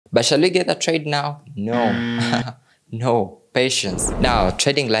But shall we get a trade now? No. No. Patience. Now,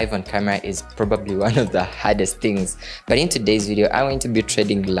 trading live on camera is probably one of the hardest things, but in today's video I'm going to be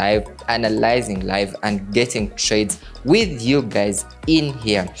trading live, analyzing live, and getting trades with you guys in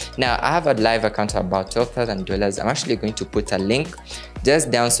here. Now, I have a live account of about $12,000. I'm actually going to put a link just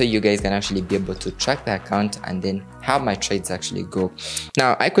down so you guys can actually be able to track the account and then how my trades actually go.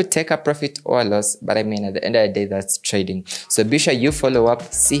 Now, I could take a profit or a loss, but I mean, at the end of the day, that's trading. So be sure you follow up,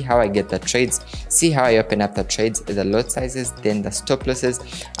 see how I get the trades, see how I open up the trades, the lot sizes, then the stop losses,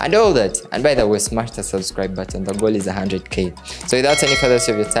 and all that. And by the way, smash the subscribe button. The goal is 100K. So without any further of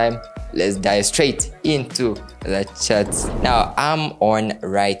your time, let's dive straight into the charts. Now, I'm on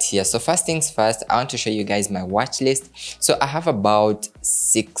right here. So first things first, I want to show you guys my watch list. So I have about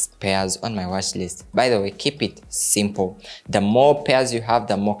 6 pairs on my watch list. By the way, keep it simple. The more pairs you have,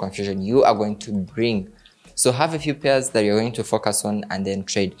 the more confusion you are going to bring. So have a few pairs that you're going to focus on and then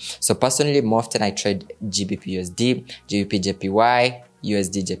trade. So personally, more often I trade GBP USD, GBP JPY,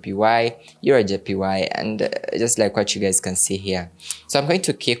 USD JPY, Euro JPY, and just like what you guys can see here. So I'm going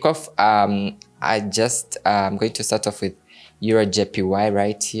to kick off. I'm going to start off with Euro JPY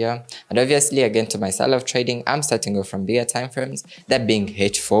right here. And obviously, again, to my style of trading, I'm starting off from bigger time frames, that being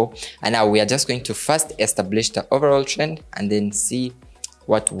H4. And now we are just going to first establish the overall trend and then see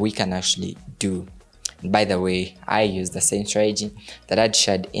what we can actually do. And by the way, I use the same strategy that I'd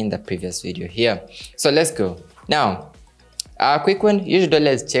shared in the previous video here. So let's go. Now, a quick one, usually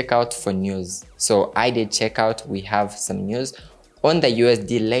let's check out for news. So I did check out, we have some news on the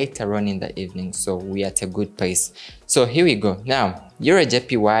USD later on in the evening, so we are at a good pace. So here we go. Now, Euro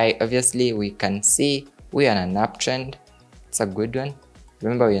JPY, obviously we can see we are on an uptrend. It's a good one.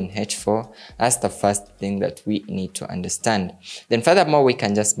 Remember, we're in H4. That's the first thing that we need to understand. Then furthermore, we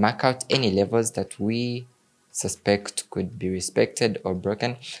can just mark out any levels that we suspect could be respected or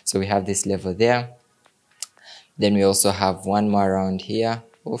broken. So we have this level there. Then we also have one more around here.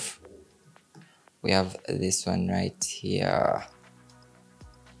 Oof. We have this one right here.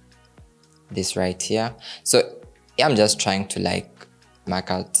 This right here. So I'm just trying to like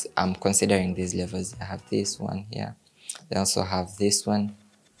mark out. I'm considering these levels. I have this one here. Then I also have this one.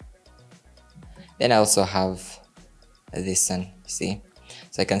 Then I also have this one. See?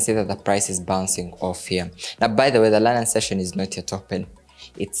 So I can see that the price is bouncing off here. Now, by the way, the London session is not yet open.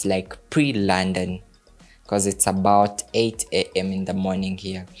 It's like pre-London, because it's about 8 a.m. in the morning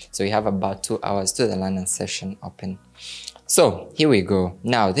here. So we have about 2 hours to the London session open. So here we go.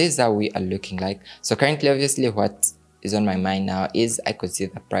 Now, this is how we are looking like. So currently, obviously, what is on my mind now is I could see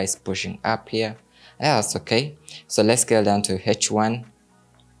the price pushing up here. Yeah, that's okay. So let's scale down to H1.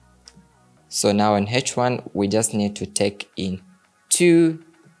 So now in H1, we just need to take into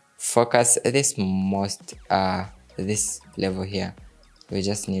focus this level here. We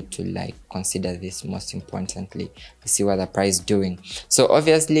just need to like consider this most importantly. See what the price is doing. So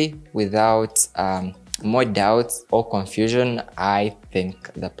obviously, without more doubts or confusion, I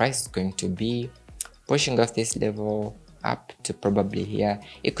think the price is going to be pushing off this level up to probably here.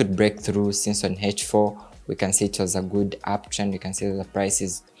 It could break through, since on H4 we can see it was a good uptrend. We can see that the price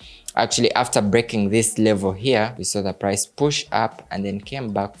is actually, after breaking this level here, we saw the price push up and then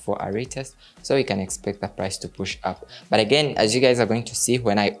came back for a retest. So we can expect the price to push up. But again, as you guys are going to see,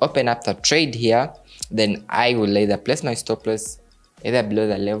 when I open up the trade here, then I will either place my stop loss either below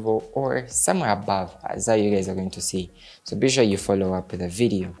the level or somewhere above, as how you guys are going to see. So be sure you follow up with the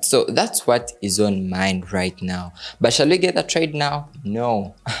video. So that's what is on mind right now. But shall we get the trade now?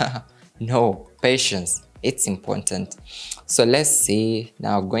 No. No. Patience. It's important. So let's see.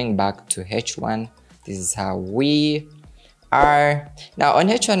 Now going back to H1, this is how we are. Now on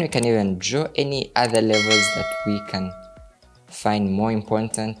H1, we can even draw any other levels that we can find more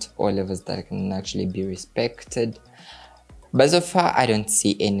important, or levels that can actually be respected. But so far, I don't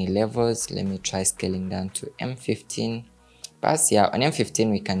see any levels. Let me try scaling down to M15. But yeah, on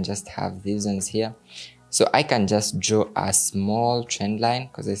M15, we can just have these ones here. So I can just draw a small trend line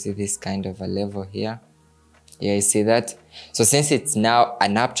because I see this kind of a level here. Yeah, you see that? So since it's now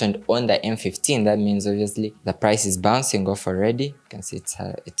an uptrend on the M15, that means obviously the price is bouncing off already. You can see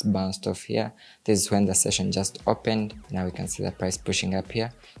it's bounced off here. This is when the session just opened. Now we can see the price pushing up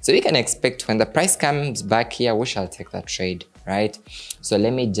here. So we can expect when the price comes back here, we shall take that trade, right? So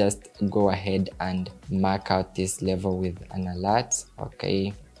let me just go ahead and mark out this level with an alert.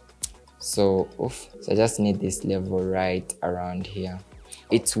 Okay. So I just need this level right around here.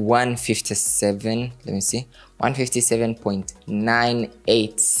 It's 157, let me see,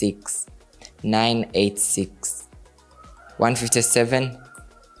 157.986, 986,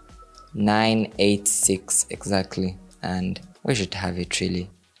 157.986 exactly, and we should have it really.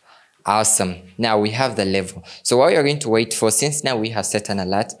 Awesome. Now we have the level. So what you're going to wait for, since now we have set an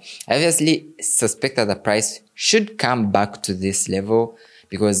alert, I obviously suspect that the price should come back to this level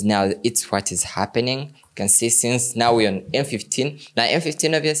because now it's what is happening. You can see since now we're on M15. Now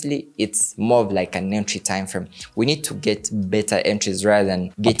M15 obviously it's more of like an entry time frame. We need to get better entries rather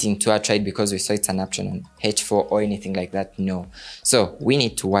than getting to a trade because we saw it's an option on H4 or anything like that. No. So we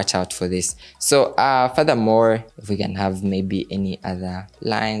need to watch out for this. So furthermore, if we can have maybe any other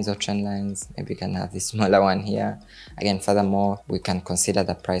lines or trend lines, maybe we can have this smaller one here. Again, furthermore, we can consider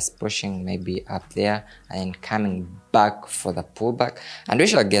the price pushing maybe up there and then coming back for the pullback, and we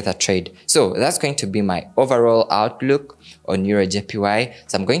shall get a trade. So that's going to be my overall outlook on Euro JPY.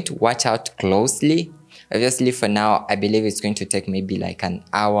 So I'm going to watch out closely. Obviously for now, I believe it's going to take maybe like an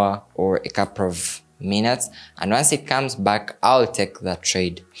hour or a couple of minutes, and once it comes back, I'll take the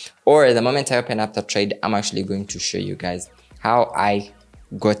trade. Or the moment I open up the trade, I'm actually going to show you guys how I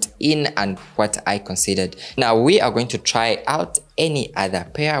got in and what I considered. Now we are going to try out any other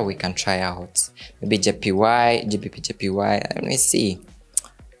pair we can try out. Maybe JPY, GBP JPY. Let me see.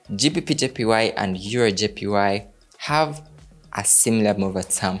 GBP JPY and Euro JPY have a similar move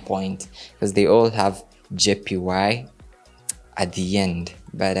at some point because they all have JPY at the end.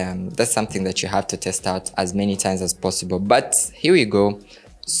 But that's something that you have to test out as many times as possible. But here we go.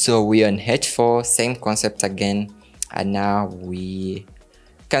 So we're on H4, same concept again, and now we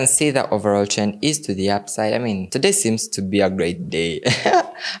can see the overall trend is to the upside. I mean, today seems to be a great day.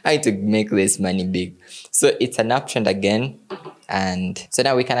 I need to make this money big. So it's an uptrend again, and so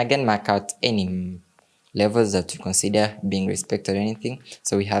now we can again mark out any levels that you consider being respected or anything.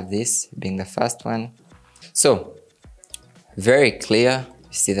 So we have this being the first one. So very clear.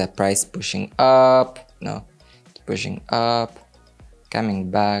 You see the price pushing up, no, pushing up, coming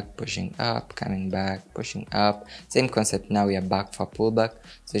back, pushing up, coming back, pushing up. Same concept. Now we are back for pullback,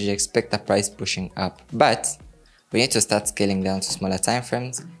 so you expect the price pushing up, but we need to start scaling down to smaller time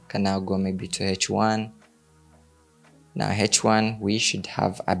frames. Can now go maybe to H1. Now H1, we should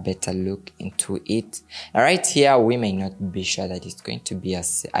have a better look into it. And right here, we may not be sure that it's going to be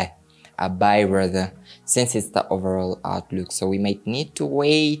a buy rather, since it's the overall outlook. So we might need to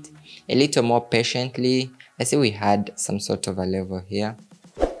wait a little more patiently. I see we had some sort of a level here.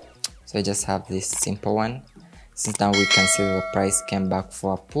 So I just have this simple one. Since now we can see the price came back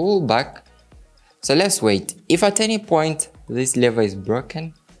for a pullback. So let's wait. If at any point this level is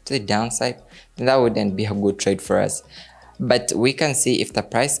broken to the downside, then that wouldn't be a good trade for us. But we can see if the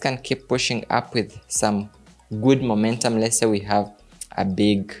price can keep pushing up with some good momentum. Let's say we have a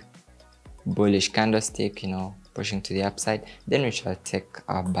big bullish candlestick, you know, pushing to the upside, then we shall take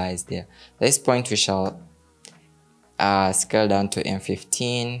our buys there. At this point, we shall scale down to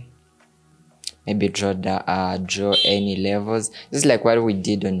M15, maybe draw any levels. This is like what we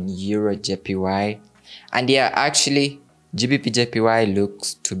did on Euro JPY. And yeah, actually GBP JPY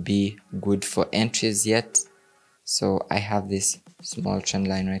looks to be good for entries yet. So I have this small trend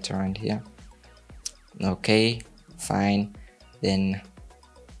line right around here. Okay, fine. Then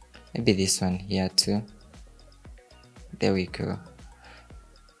maybe this one here too. There we go.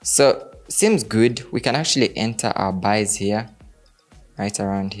 So seems good. We can actually enter our buys here, right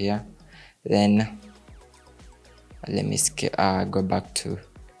around here. Then let me go back to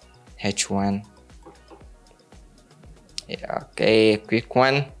H1. Yeah, okay, quick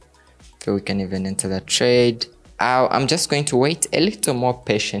one. So we can even enter the trade. I'm just going to wait a little more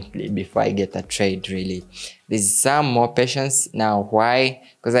patiently before I get a trade, really. There's some more patience now. Why?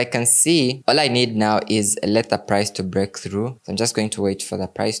 Because I can see all I need now is let the price to break through. So I'm just going to wait for the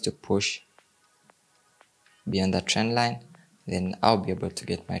price to push beyond the trend line. Then I'll be able to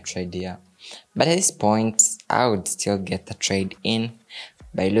get my trade here. But at this point, I would still get the trade in.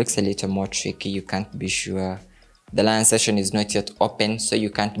 But it looks a little more tricky. You can't be sure. The line session is not yet open, so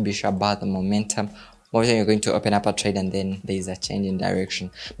you can't be sure about the momentum. Most of the time you're going to open up a trade and then there's a change in direction.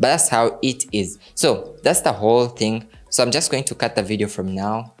 But that's how it is. So that's the whole thing. So I'm just going to cut the video from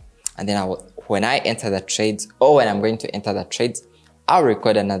now. And then when I enter the trades, or when I'm going to enter the trades, I'll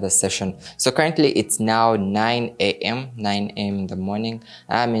record another session. So currently it's now 9 a.m. in the morning.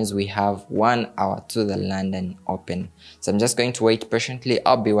 That means we have 1 hour to the London Open. So I'm just going to wait patiently.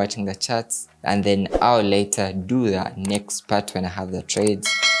 I'll be watching the charts and then I'll later do the next part when I have the trades.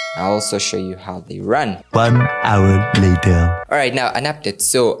 I'll also show you how they run. 1 hour later. Alright, now an update.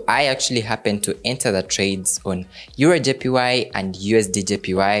 So I actually happened to enter the trades on Euro JPY and USD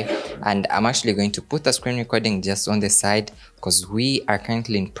JPY, and I'm actually going to put the screen recording just on the side because we are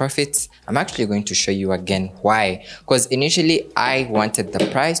currently in profits. I'm actually going to show you again why. Because initially I wanted the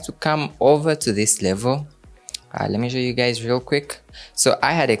price to come over to this level, Let me show you guys real quick. So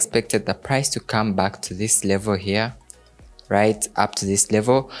I had expected the price to come back to this level here, right up to this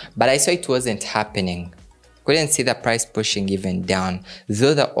level, but I saw it wasn't happening. Couldn't see the price pushing even down,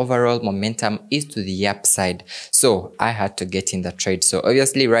 though the overall momentum is to the upside. So I had to get in the trade. So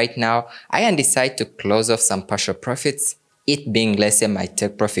obviously right now I can decide to close off some partial profits. It being, let's say, my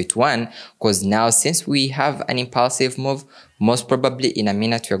take profit 1, because now since we have an impulsive move, most probably in a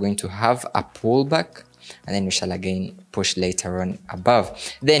minute we're going to have a pullback, and then we shall again push later on above.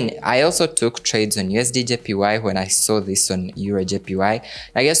 Then I also took trades on USD JPY when I saw this on Euro JPY.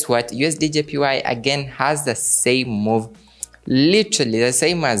 Now guess what? USD JPY again has the same move, literally the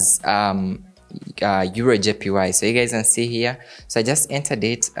same as Euro JPY. So you guys can see here. So I just entered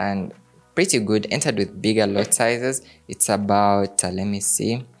it and pretty good. Entered with bigger lot sizes. It's about, let me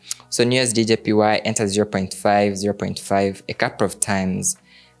see. So USD JPY entered 0.5, 0.5 a couple of times,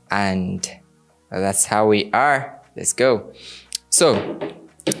 and that's how we are. Let's go. So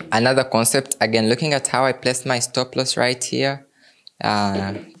another concept, again, looking at how I placed my stop loss right here,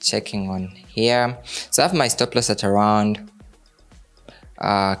 checking on here. So I have my stop loss at around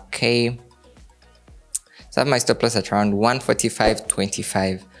okay. So I have my stop loss at around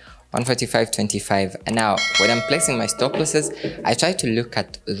 145.25. 145.25. And now when I'm placing my stop losses, I try to look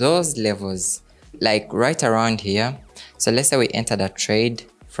at those levels like right around here. So let's say we entered a trade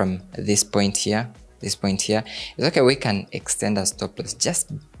from this point here, it's okay, we can extend our stop loss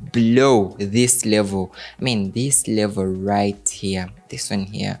just below this level. I mean this level right here, this one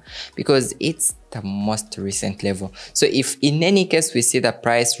here, because it's the most recent level. So if in any case we see the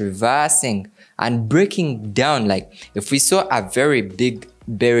price reversing and breaking down, like if we saw a very big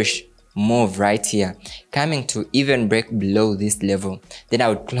bearish move right here coming to even break below this level, then I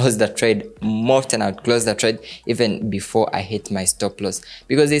would close the trade. More often I would close the trade even before I hit my stop loss,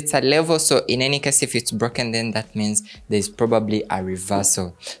 because it's a level. So in any case, if it's broken, then that means there's probably a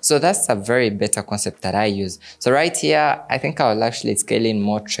reversal. So that's a very better concept that I use. So right here, I think I'll actually scale in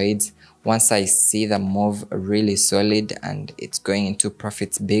more trades once I see the move really solid and it's going into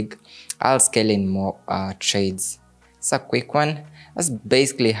profits big. I'll scale in more trades. It's a quick one. That's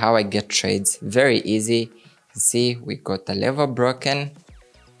basically how I get trades. Very easy. See, we got the level broken.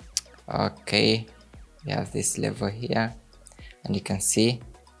 Okay, we have this level here, and you can see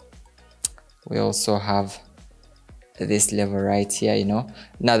we also have this level right here, you know.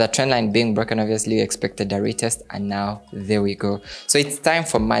 Now the trend line being broken, obviously we expected a retest, and now there we go. So it's time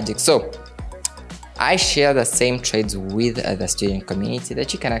for magic. So I share the same trades with the student community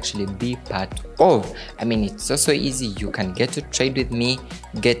that you can actually be part of. I mean, it's also easy. You can get to trade with me,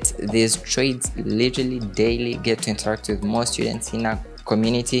 get these trades literally daily, get to interact with more students in our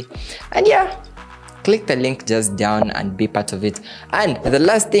community. And yeah, click the link just down and be part of it. And the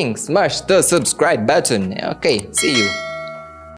last thing, smash the subscribe button. Okay, see you.